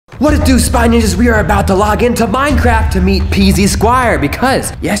What it do, Spy Ninjas? We are about to log into Minecraft to meet PZ Squire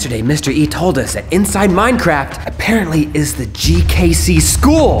because yesterday Mr. E told us that inside Minecraft apparently is the GKC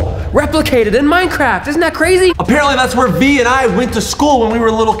school replicated in Minecraft. Isn't that crazy? Apparently that's where V and I went to school when we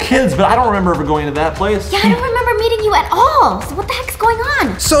were little kids, but I don't remember ever going to that place. Yeah, I don't remember meeting you at all. So what the heck's going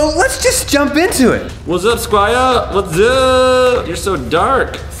on? So let's just jump into it. What's up, Squire? What's up? You're so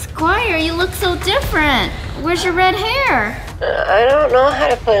dark. Squire, you look so different. Where's your red hair? I don't know how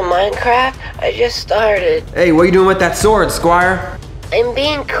to play Minecraft. I just started. Hey, what are you doing with that sword, Squire? I'm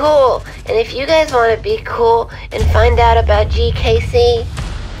being cool. And if you guys want to be cool and find out about GKC,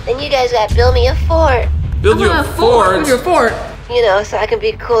 then you guys got to build me a fort. Build you a fort? Build you a fort? You know, so I can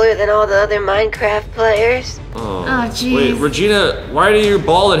be cooler than all the other Minecraft players. Oh, jeez. Wait, Regina, why are you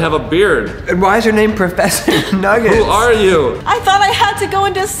bald and have a beard? And why is your name Professor Nuggets? Who are you? I thought I had to go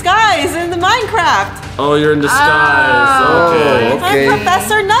in disguise in the Minecraft. Oh, you're in disguise. Okay. I'm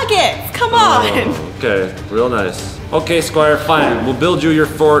Professor Nuggets. Come on. Oh, okay, real nice. Okay, Squire, fine. We'll build you your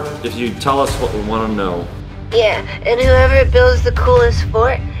fort if you tell us what we want to know. Yeah, and whoever builds the coolest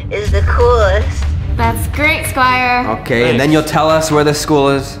fort is the coolest. That's great, Squire. Okay, and then you'll tell us where the school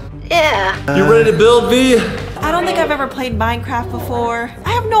is? Yeah. You ready to build, V? I don't think I've ever played Minecraft before.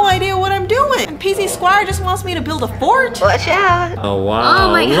 I have no idea what I'm doing. And PZ Squire just wants me to build a fort. Watch out. Oh, wow.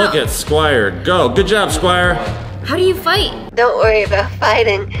 Oh my God. Look at Squire. Go. Good job, Squire. How do you fight? Don't worry about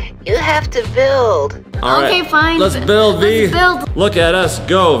fighting. You have to build. All right. Okay, fine. Let's build, V. Let's build. Look at us.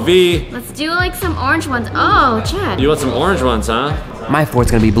 Go, V. Let's do like some orange ones. Oh, Chad. You want some orange ones, huh? My fort's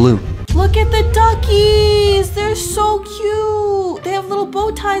gonna be blue. Look at the duckies. They're so cute. They have little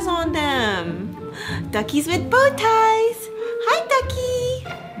bow ties on them. Duckies with bow ties. Hi,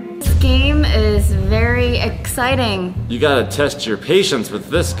 ducky. This game is very exciting. You gotta test your patience with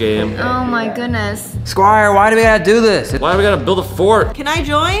this game. Oh my goodness. Squire, why do we gotta do this? Why do we gotta build a fort? Can I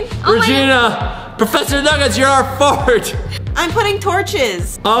join? Oh my Regina! Professor Nuggets, you're our fort! I'm putting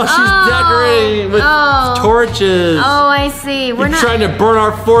torches. Oh, she's decorating with torches. Oh, I see. We're You're not trying to burn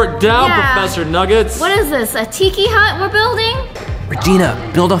our fort down, Yeah. Professor Nuggets. What is this? A tiki hut we're building?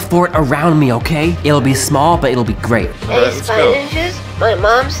 Regina, build a fort around me, okay? It'll be small, but it'll be great. Hey, let's Spy go. Ninjas, my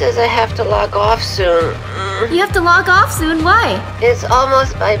mom says I have to log off soon. You have to log off soon. Why? It's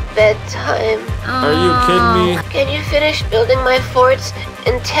almost my bedtime. Are you kidding me? Can you finish building my forts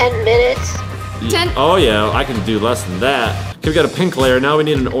in 10 minutes? Oh yeah, I can do less than that. Okay, we got a pink layer, now we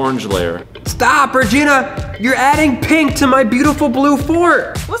need an orange layer. Stop, Regina! You're adding pink to my beautiful blue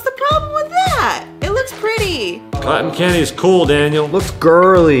fort. What's the problem with that? It looks pretty. Cotton candy's cool, Daniel. Looks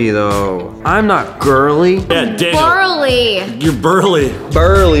girly, though. I'm not girly. Yeah, Daniel. Burly. You're burly.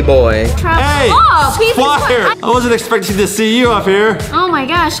 Burly boy. Hey, Oh, PZ Squire! I wasn't expecting to see you up here. Oh my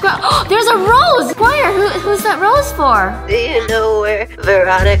gosh, oh, there's a rose! Squire, who's that rose for? Do you know where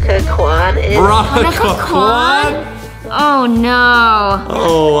Veronica Kwan is? Veronica Kwan? Oh no.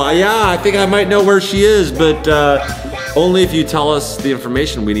 Oh, yeah, I think I might know where she is, but only if you tell us the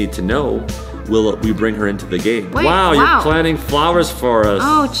information we need to know will we bring her into the game. Wait, wow, wow. You're planting flowers for us.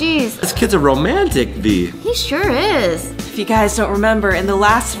 Oh jeez. This kid's a romantic, V. He sure is. If you guys don't remember, in the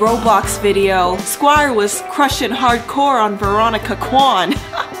last Roblox video, Squire was crushing hardcore on Veronica Kwan.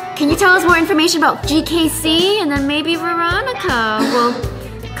 Can you tell us more information about GKC and then maybe Veronica will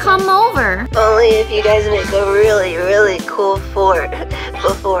come over? Only if you guys make a really, really cool fort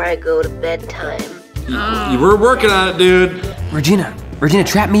before I go to bedtime. We're working on it, dude. Regina,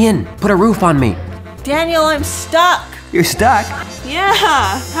 trap me in. Put a roof on me. Daniel, I'm stuck. You're stuck. Yeah,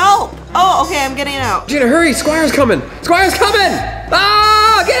 help. Oh, okay, I'm getting out. Regina, hurry, Squire's coming. Squire's coming!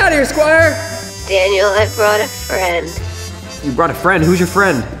 Ah, get out of here, Squire! Daniel, I brought a friend. You brought a friend. Who's your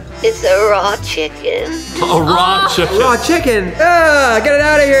friend? It's a raw chicken. A raw chicken. Raw chicken. Ah, get it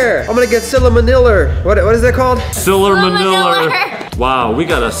out of here. I'm gonna get Manila. What is that called? Manila. Wow, we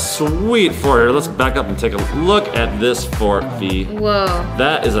got a sweet fort here. Let's back up and take a look at this fort, V. Whoa.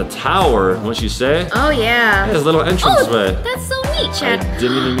 That is a tower, wouldn't you say? Oh yeah. There's a little entranceway. That's so neat, I Chad.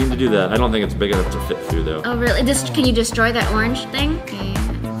 didn't even mean to do that. I don't think it's big enough to fit through, though. Oh really? Can you destroy that orange thing? Okay.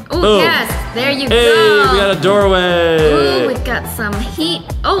 Oh Boom. yes, there you Hey, go. we got a doorway. Ooh, we got some heat.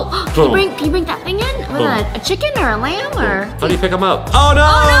 Oh, can you bring that thing in? With a chicken or a lamb or? How do you pick him up? Oh no!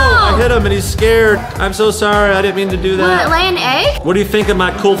 Oh, no! I hit him and he's scared. I'm so sorry. I didn't mean to do Will it that. lay an egg? What do you think of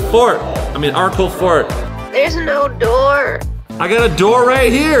my cool fort? I mean, our cool fort. There's no door. I got a door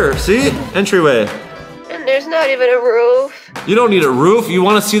right here. See? Entryway. And there's not even a roof. You don't need a roof. You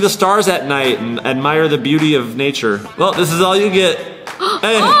want to see the stars at night and admire the beauty of nature. Well, this is all you get.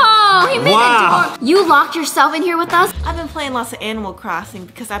 Hey. Oh, he made Wow. a door. You locked yourself in here with us? I've been playing lots of Animal Crossing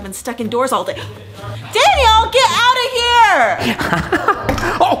because I've been stuck indoors all day. Daniel, get out of here!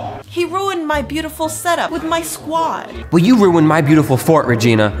 Oh, my beautiful setup with my squad. Well, you ruined my beautiful fort,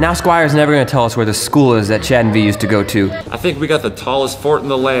 Regina. Now Squire's never gonna tell us where the school is that Chad and V used to go to. I think we got the tallest fort in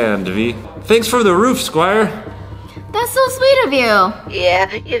the land, V. Thanks for the roof, Squire. That's so sweet of you. Yeah,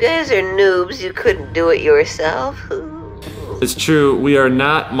 you guys are noobs. You couldn't do it yourself. It's true, we are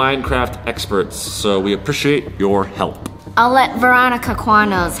not Minecraft experts, so we appreciate your help. I'll let Veronica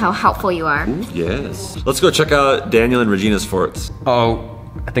Kwan knows how helpful you are. Ooh, yes. Let's go check out Daniel and Regina's forts. Oh,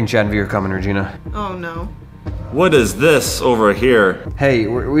 I think Chad and V are coming, Regina. Oh no. What is this over here? Hey,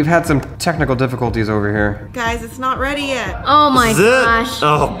 we've had some technical difficulties over here. Guys, it's not ready yet. Oh my Is it? gosh.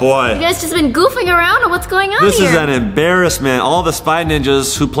 Oh boy. You guys just been goofing around or what's going on This here? is an embarrassment. All the spy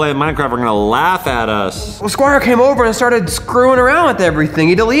ninjas who play Minecraft are gonna laugh at us. Well, Squire came over and started screwing around with everything.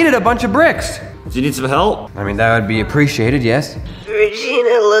 He deleted a bunch of bricks. Do you need some help? I mean, that would be appreciated, yes.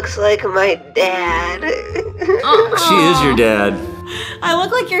 Regina looks like my dad. She is your dad. I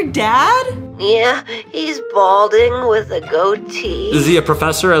look like your dad? Yeah, he's balding with a goatee. Is he a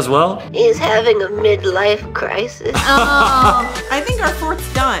professor as well? He's having a midlife crisis. I think our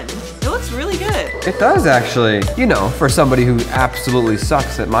fort's done. It looks really good. It does, actually. You know, for somebody who absolutely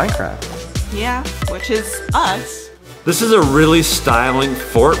sucks at Minecraft. Yeah, which is us. This is a really styling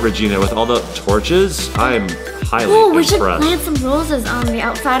fort, Regina, with all the torches. I'm highly Ooh, we should impressed. plant some roses on the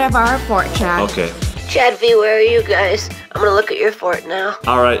outside of our fort, Chad. Okay. Chad V, where are you guys? I'm gonna look at your fort now.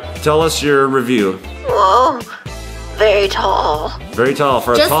 All right. Tell us your review. Whoa, very tall. Very tall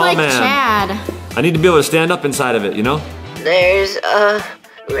for a Just tall like man. Chad. I need to be able to stand up inside of it, you know? There's,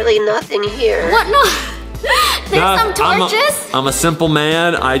 really nothing here. What? No. There's Nah, some torches? I'm a simple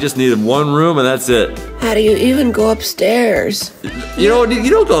man. I just needed one room and that's it. How do you even go upstairs? You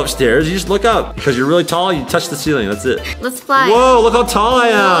don't go upstairs. You just look up. Because you're really tall, you touch the ceiling. That's it. Let's fly. Whoa, look how tall I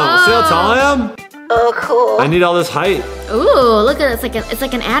am. Whoa. See how tall I am? Oh, cool. I need all this height. Ooh, look at it. It's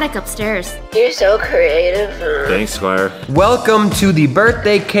like an attic upstairs. You're so creative. Thanks, Squire. Welcome to the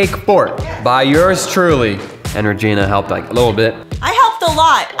birthday cake fort by yours truly. And Regina helped like a little bit. I helped a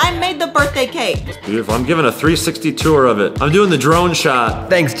lot. I made the birthday cake. Beautiful. I'm giving a 360 tour of it. I'm doing the drone shot.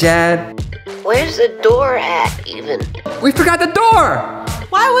 Thanks, Chad. Where's the door at, even? We forgot the door!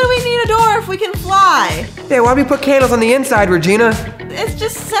 Why would we need a door if we can fly? Yeah, why do we put candles on the inside, Regina? It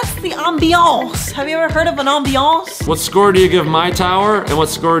just sets the ambiance. Have you ever heard of an ambiance? What score do you give my tower, and what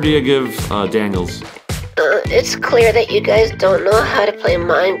score do you give Daniel's? It's clear that you guys don't know how to play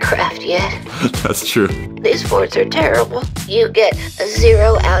Minecraft yet. That's true. These forts are terrible. You get a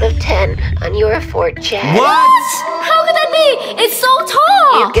 0 out of 10 on your fort, Chad. What? How could that be? It's so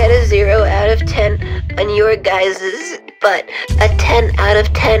tall. You get a 0 out of 10 on your guys's, but a 10 out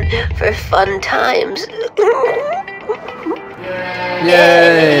of 10 for fun times.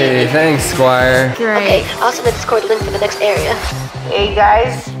 Yay! Thanks, Squire. Great. Okay, I'll send the Discord link for the next area. Hey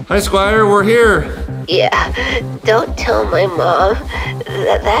guys. Hi, Squire. We're here. Yeah, don't tell my mom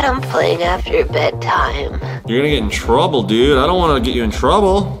that I'm playing after bedtime. You're gonna get in trouble, dude. I don't want to get you in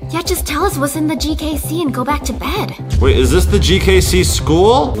trouble. Yeah, just tell us what's in the GKC and go back to bed. Wait, is this the GKC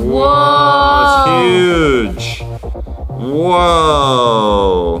school? Whoa. That's huge.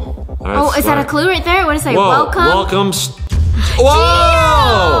 Whoa. All right, Oh, is that a Squire. clue right there? What does it say? Whoa, Welcome.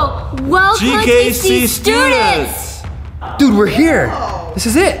 Whoa! Welcome GKC GKC students. Dude, we're here. This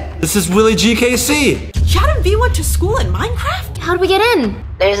is it. This is really GKC. Chad and V went to school in Minecraft? How do we get in?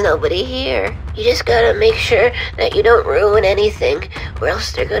 There's nobody here. You just gotta make sure that you don't ruin anything, or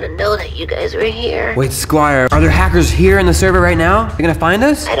else they're gonna know that you guys were here. Wait, Squire, are there hackers here in the server right now? They're gonna find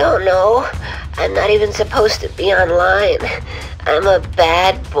us? I don't know. I'm not even supposed to be online. I'm a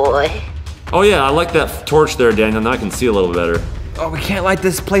bad boy. Oh yeah, I like that torch there, Daniel. Now I can see a little better. Oh, we can't light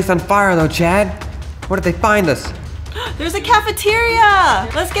this place on fire though, Chad. Where did they find us? There's a cafeteria.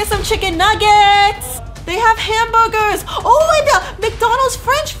 Let's get some chicken nuggets. They have hamburgers. Oh, and McDonald's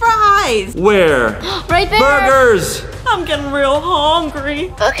French fries. Where? Right there. Burgers! I'm getting real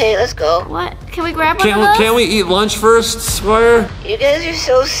hungry. Okay, let's go. What? Can we grab one of those? Can't we eat lunch first, Squire? You guys are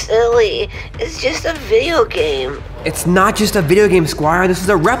so silly. It's just a video game. It's not just a video game, Squire. This is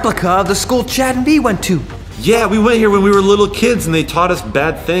a replica of the school Chad and V went to. Yeah, we went here when we were little kids and they taught us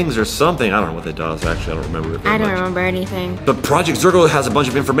bad things or something. I don't know what they taught us, actually. I don't remember it very I don't much. remember anything. But Project Zergo has a bunch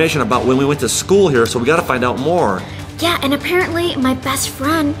of information about when we went to school here, so we gotta find out more. Yeah, and apparently my best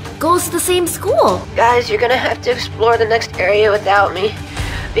friend goes to the same school. Guys, you're gonna have to explore the next area without me.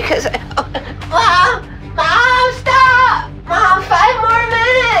 Because Mom, stop! Mom, 5 more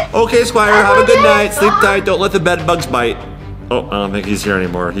minutes! Okay, Squire, have a good night. Sleep tight, don't let the bed bugs bite. Oh, I don't think he's here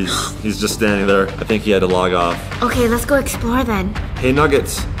anymore. He's just standing there. I think he had to log off. Okay, let's go explore then. Hey,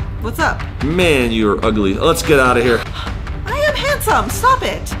 Nuggets. What's up? Man, you're ugly. Let's get out of here. I am handsome. Stop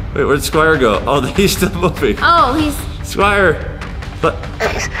it. Wait, where'd Squire go? Oh, he's still moving. Oh, he's... Squire. But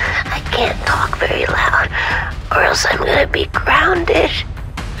Guys, I can't talk very loud, or else I'm gonna be grounded.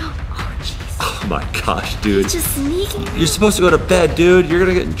 oh my gosh, dude. just sneaking. You're supposed to go to bed, dude. You're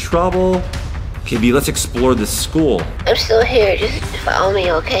gonna get in trouble. Okay, B, let's explore this school. I'm still here. Just follow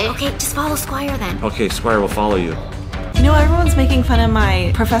me, okay? Okay, just follow Squire then. Okay, Squire will follow you. You know, everyone's making fun of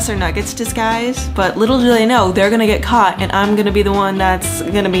my Professor Nuggets disguise, but little do they know, they're gonna get caught, and I'm gonna be the one that's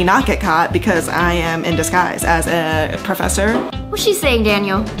gonna be not get caught because I am in disguise as a professor. What's she saying,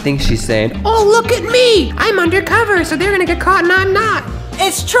 Daniel? I think she's saying, oh, look at me. I'm undercover, so they're gonna get caught and I'm not.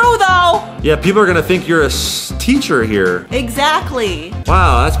 It's true though! Yeah, people are gonna think you're a teacher here. Exactly.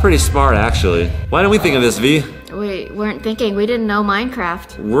 Wow, that's pretty smart, actually. Why didn't we think of this, V? We weren't thinking. We didn't know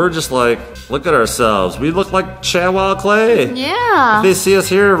Minecraft. We're just like, look at ourselves. We look like Chad Clay. Yeah. If they see us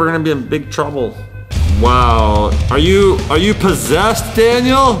here, we're gonna be in big trouble. Wow, are you possessed,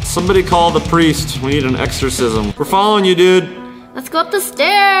 Daniel? Somebody call the priest. We need an exorcism. We're following you, dude. Let's go up the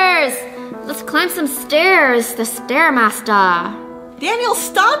stairs. Let's climb some stairs. The Stairmaster. Daniel,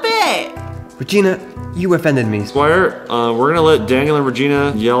 stop it! Regina, you offended me. Squire, we're gonna let Daniel and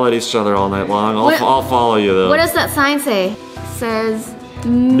Regina yell at each other all night long. I'll follow you though. What does that sign say? It says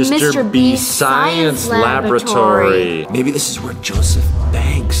Mr. B Science Laboratory. Maybe this is where Joseph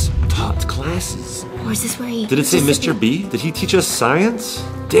Banks taught classes. Or is this where he... Did it say Mr. B? Did he teach us science?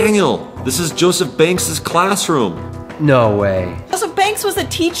 Daniel, this is Joseph Banks' classroom. No way. Joseph Banks was a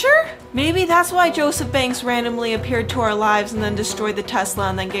teacher? Maybe that's why Joseph Banks randomly appeared to our lives and then destroyed the Tesla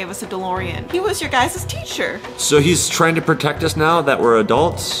and then gave us a DeLorean. He was your guys' teacher. So he's trying to protect us now that we're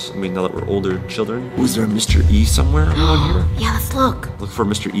adults? I mean, now that we're older children? Was there a Mr. E somewhere around here? Yeah, let's look. Look for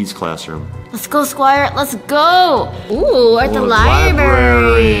Mr. E's classroom. Let's go, Squire. Let's go. Ooh, at the Oh,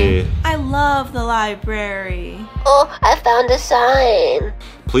 library. I love the library. Oh, I found a sign.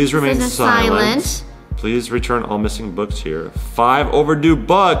 Please remain This is silent. silent. Please return all missing books here. 5 overdue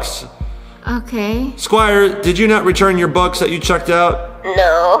books. Okay. Squire, did you not return your books that you checked out?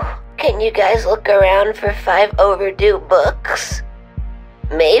 No. Can you guys look around for 5 overdue books?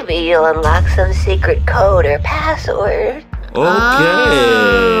 Maybe you'll unlock some secret code or password.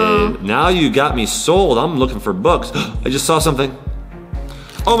 Okay. Now you got me sold. I'm looking for books. I just saw something.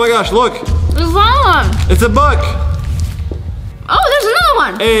 Oh my gosh, look. There's one. It's a book. Oh, there's another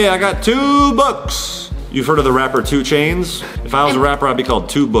one. Hey, I got 2 books. You've heard of the rapper 2 Chainz? If I was a rapper, I'd be called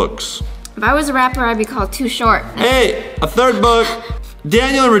 2 Books. If I was a rapper, I'd be called Too Short. Hey, a 3rd book.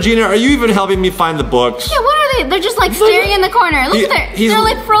 Daniel and Regina, are you even helping me find the books? Yeah, what are they? They're just like staring in the corner. Look at they're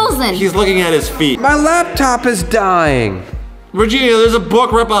like frozen. He's looking at his feet. My laptop is dying. Regina, there's a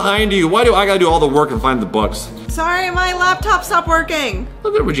book right behind you. Why do I gotta do all the work and find the books? Sorry, my laptop stopped working.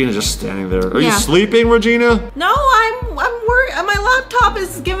 Look at Regina just standing there. Are you Yeah. sleeping, Regina? No, I'm worried. My laptop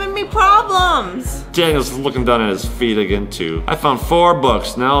is giving me problems. Daniel's looking down at his feet again too. I found 4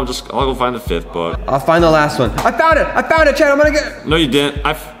 books. Now I'll go find the 5th book. I'll find the last one. I found it, Chad. I'm gonna get. No, you didn't.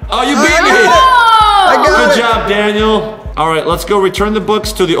 Oh, you beat me! I got Good it. job, Daniel. All right, let's go return the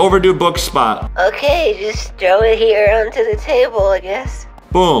books to the overdue book spot. Okay, just throw it here onto the table, I guess.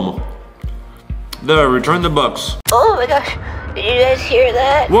 Boom. There, return the books. Oh my gosh, did you guys hear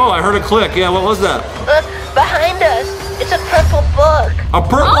that? Whoa, I heard a click. Yeah, what was that? Look, behind us. It's a purple book. A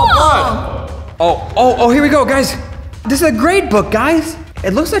purple book. Oh, here we go, guys. This is a great book, guys.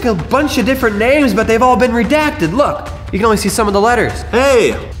 It looks like a bunch of different names, but they've all been redacted. Look, you can only see some of the letters.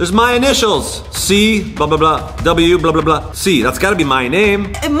 Hey, there's my initials. C, blah, blah, blah. W, blah, blah, blah. C, that's gotta be my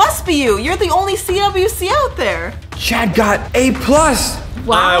name. It must be you. You're the only CWC out there. Chad got A+.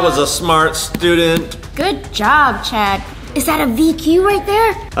 Wow. I was a smart student. Good job, Chad. Is that a VQ right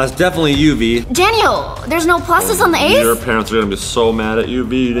there? That's definitely you, V. Daniel, there's no pluses on the Your A's? parents are gonna be so mad at you,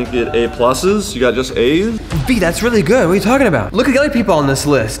 V. You didn't get A+. You got just A's? V, that's really good. What are you talking about? Look at the other people on this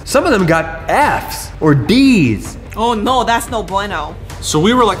list. Some of them got F's or D's. Oh no, that's no bueno. So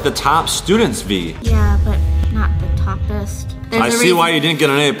we were like the top students, V. Yeah, but not the toppest. I see why you didn't get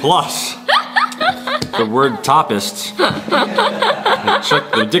an A+. The word toppist. I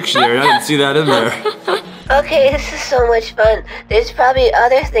checked the dictionary, I didn't see that in there. Okay, this is so much fun. There's probably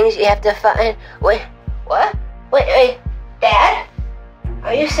other things you have to find. Wait, what? Wait, Dad?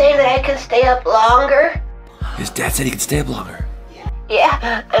 Are you saying that I can stay up longer? His dad said he could stay up longer.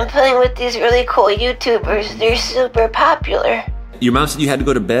 Yeah, I'm playing with these really cool YouTubers. They're super popular. Your mom said you had to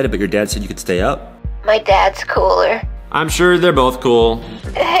go to bed, but your dad said you could stay up? My dad's cooler. I'm sure they're both cool.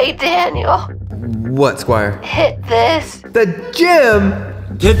 Hey, Daniel, What, Squire? hit this. The gym.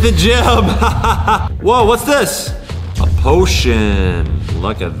 Hit the gym! Whoa, what's this? A potion.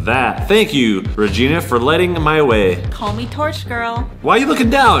 Look at that. Thank you, Regina, for lighting my way. Call me Torch Girl. Why are you looking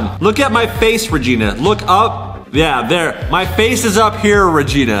down? Look at my face, Regina. Look up. Yeah, there. My face is up here,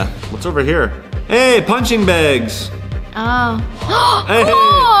 Regina. What's over here? Hey, punching bags. Oh. Hey,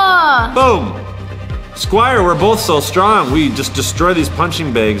 Cool. boom. Squire, we're both so strong. We just destroy these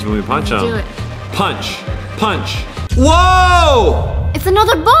punching bags when we punch them. Do it. Punch, punch. Whoa! It's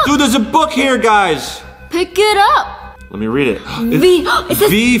another book. Dude, there's a book here, guys. Pick it up. Let me read it. V. It says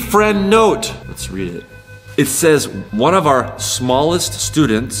V friend note. Let's read it. It says one of our smallest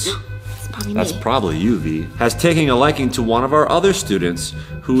students, It's probably that's me. probably you, V, has taken a liking to one of our other students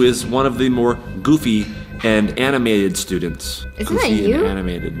who is one of the more goofy and animated students. Isn't that Goofy you? and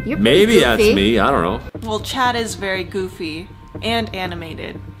animated. You're pretty Maybe that's goofy. me. I don't know. Well, Chad is very goofy and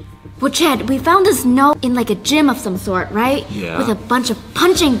animated. Well, Chad, we found this note in like a gym of some sort, right? Yeah. With a bunch of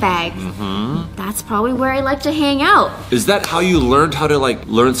punching bags. Mm-hmm. That's probably where I like to hang out. Is that how you learned how to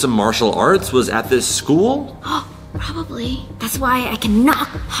learn some martial arts? Was at this school? Probably. That's why I can knock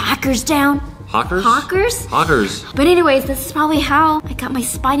hawkers down. Hawkers? Hawkers? Hawkers. But anyways, this is probably how I got my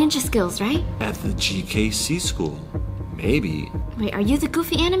spy ninja skills, right? At the GKC school. Maybe. Wait, are you the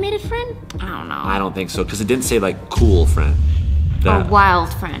goofy animated friend? I don't know. I don't think so, because it didn't say like cool friend. Or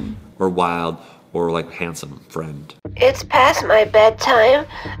wild friend. Or wild, or like handsome friend. It's past my bedtime,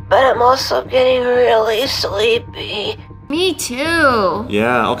 but I'm also getting really sleepy. Me too.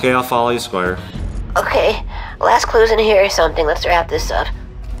 Yeah, okay, I'll follow you, Squire. Okay, last clue's in here or something. Let's wrap this up.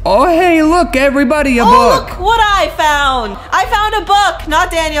 Oh, hey, look, everybody, a Oh, book. look what I found! I found a book,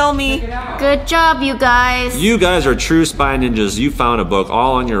 not Daniel, me. Good job, you guys. You guys are true spy ninjas. You found a book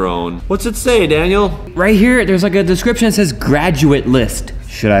all on your own. What's it say, Daniel? Right here, there's like a description that says graduate list.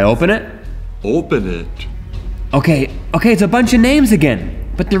 Should I open it? Open it. Okay, it's a bunch of names again,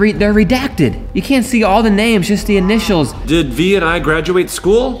 but they're redacted. You can't see all the names, just the initials. Did V and I graduate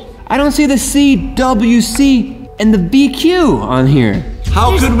school? I don't see the CWC and the BQ on here.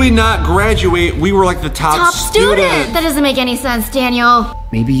 How could we not graduate? We were like the top student. That doesn't make any sense, Daniel.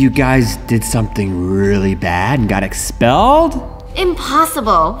 Maybe you guys did something really bad and got expelled?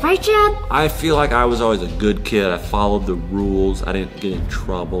 Impossible. Right, Chad? I feel like I was always a good kid. I followed the rules. I didn't get in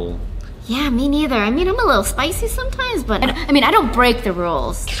trouble. Yeah, me neither. I mean, I'm a little spicy sometimes, but I don't break the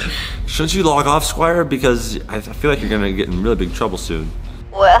rules. Shouldn't you log off, Squire? Because I feel like you're gonna get in really big trouble soon.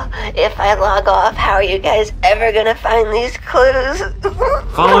 Well, if I log off, how are you guys ever gonna find these clues?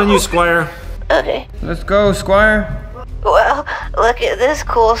 Following you, Squire. Okay. Let's go, Squire. Well, look at this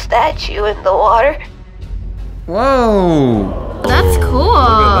cool statue in the water. Whoa. That's cool. Look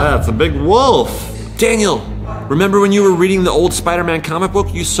at that, it's a big wolf. Daniel, remember when you were reading the old Spider-Man comic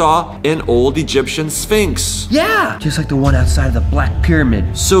book, you saw an old Egyptian sphinx? Yeah, just like the one outside of the Black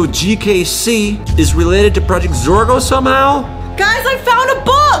Pyramid. So GKC is related to Project Zorgo somehow? Guys, I found a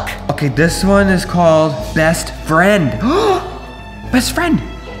book! Okay, this one is called Best Friend. Best friend.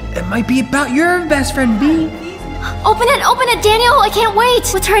 It might be about your best friend, V. Open it, Daniel. I can't wait.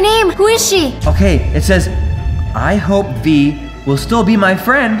 What's her name? Who is she? Okay, it says, I hope V will still be my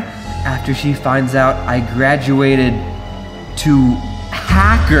friend after she finds out I graduated to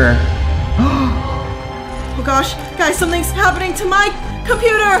hacker. Oh gosh, guys, something's happening to my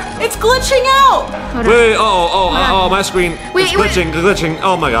computer! It's glitching out! Wait, oh, my screen. Wait, it's glitching.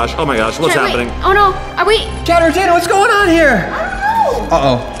 Oh my gosh, what's Chad, happening? Wait. Oh no, are we? Chatter, Dana, what's going on here?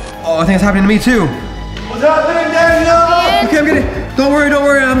 Uh-oh. Oh, I think it's happening to me too. What's happening, Daniel? Okay, I'm getting, don't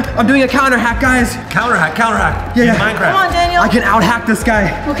worry, I'm doing a counter hack, guys. Counter hack. Yeah. Minecraft. Come on, Daniel. I can out hack this guy.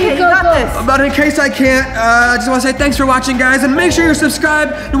 Okay, you got this. But in case I can't, I just want to say thanks for watching, guys, and make sure you're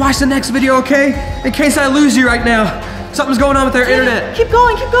subscribed and watch the next video, okay? In case I lose you right now. Something's going on with their internet. Keep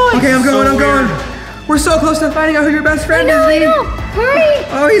going. Okay, I'm going. weird. We're so close to finding out who your best friend I is, know. Hurry.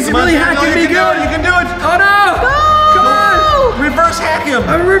 Oh, he's really hacking me good. You can do it. Oh no! Come on! Reverse hack him.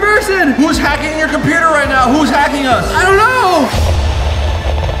 I'm reversing. Who's hacking your computer right now? Who's hacking us? I don't know.